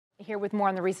Here with more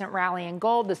on the recent rally in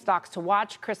gold, the stocks to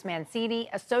watch, Chris Mancini,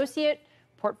 Associate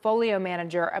Portfolio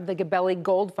Manager of the Gabelli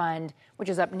Gold Fund, which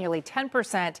is up nearly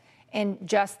 10% in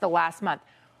just the last month.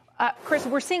 Chris,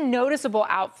 we're seeing noticeable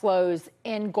outflows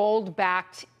in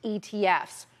gold-backed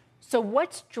ETFs. So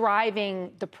what's driving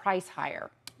the price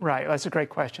higher? Right, that's a great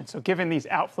question. So given these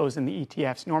outflows in the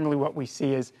ETFs, normally what we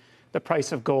see is the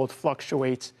price of gold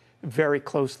fluctuates very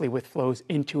closely with flows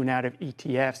into and out of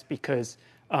ETFs because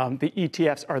the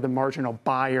ETFs are the marginal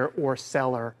buyer or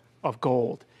seller of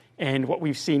gold. And what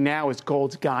we've seen now is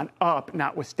gold's gone up,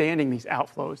 notwithstanding these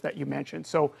outflows that you mentioned.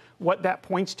 So what that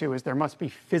points to is there must be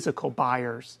physical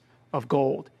buyers of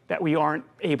gold that we aren't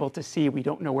able to see. We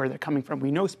don't know where they're coming from.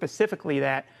 We know specifically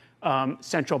that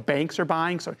central banks are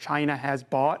buying, so China has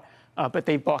bought, but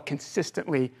they've bought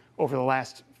consistently over the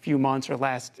last few months or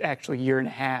last actually year and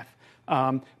a half.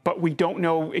 But we don't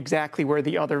know exactly where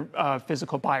the other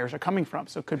physical buyers are coming from.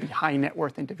 So it could be high net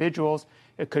worth individuals.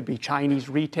 It could be Chinese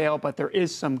retail, but there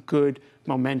is some good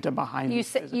momentum behind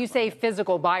you say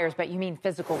physical buyers, but you mean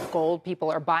physical gold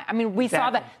people are buying. I mean, we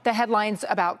saw the headlines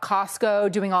about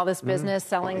Costco doing all this business,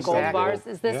 selling gold bars.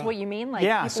 Is this what you mean?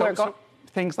 Like so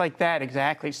things like that,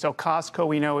 exactly. So Costco,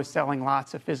 we know, is selling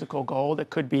lots of physical gold. It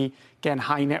could be, again,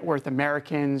 high net worth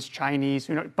Americans, Chinese,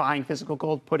 buying physical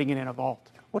gold, putting it in a vault.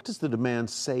 What does the demand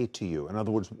say to you? In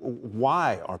other words,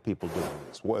 why are people doing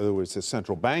this? Whether it's a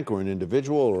central bank or an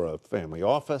individual or a family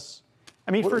office?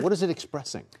 I mean, what is it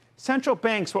expressing? Central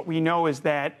banks, what we know is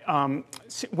that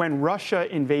when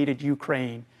Russia invaded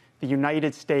Ukraine, the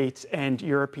United States and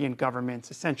European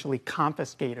governments essentially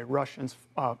confiscated Russians'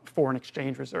 foreign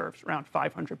exchange reserves, around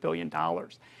 $500 billion.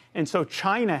 And so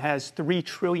China has $3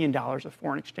 trillion of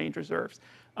foreign exchange reserves.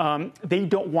 They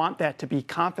don't want that to be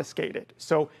confiscated.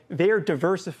 So they're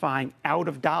diversifying out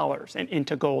of dollars and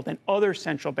into gold. And other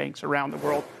central banks around the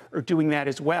world are doing that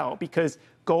as well because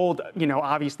gold,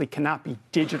 obviously cannot be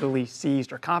digitally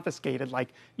seized or confiscated like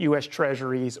U.S.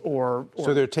 treasuries or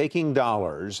So they're taking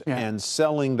dollars and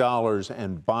selling dollars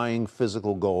and buying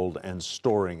physical gold and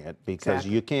storing it because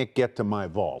you can't get to my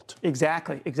vault.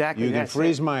 Exactly. You can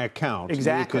freeze my account.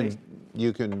 Exactly.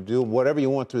 You can do whatever you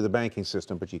want through the banking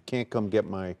system, but you can't come get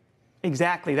my...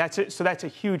 Exactly. So that's a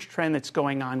huge trend that's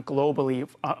going on globally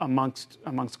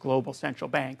amongst global central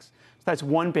banks. So that's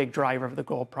one big driver of the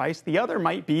gold price. The other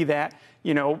might be that,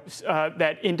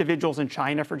 that individuals in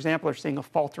China, for example, are seeing a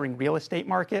faltering real estate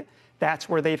market. That's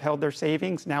where they've held their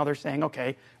savings. Now they're saying,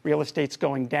 okay, real estate's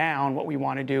going down. What we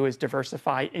want to do is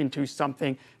diversify into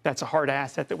something that's a hard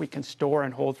asset that we can store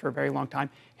and hold for a very long time,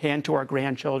 hand to our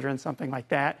grandchildren, something like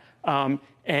that,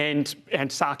 and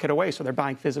sock it away. So they're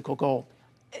buying physical gold.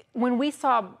 When we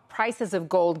saw prices of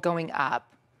gold going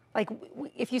up, like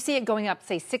if you see it going up,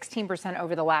 say, 16%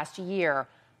 over the last year,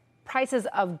 prices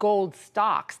of gold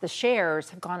stocks, the shares,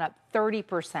 have gone up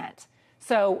 30%.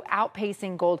 So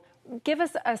outpacing gold. Give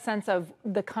us a sense of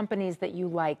the companies that you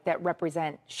like that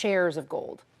represent shares of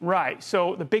gold. Right.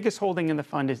 So the biggest holding in the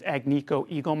fund is Agnico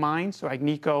Eagle Mines. So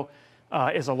Agnico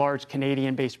is a large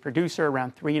Canadian-based producer,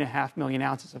 around 3.5 million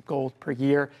ounces of gold per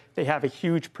year. They have a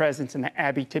huge presence in the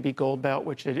Abitibi Gold Belt,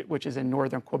 which is in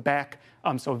northern Quebec,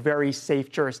 so very safe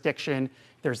jurisdiction.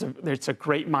 It's a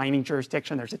great mining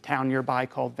jurisdiction. There's a town nearby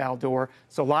called Val-d'Or.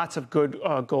 So lots of good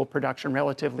gold production,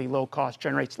 relatively low cost,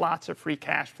 generates lots of free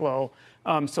cash flow.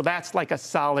 So that's like a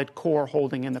solid core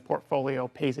holding in the portfolio,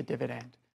 pays a dividend.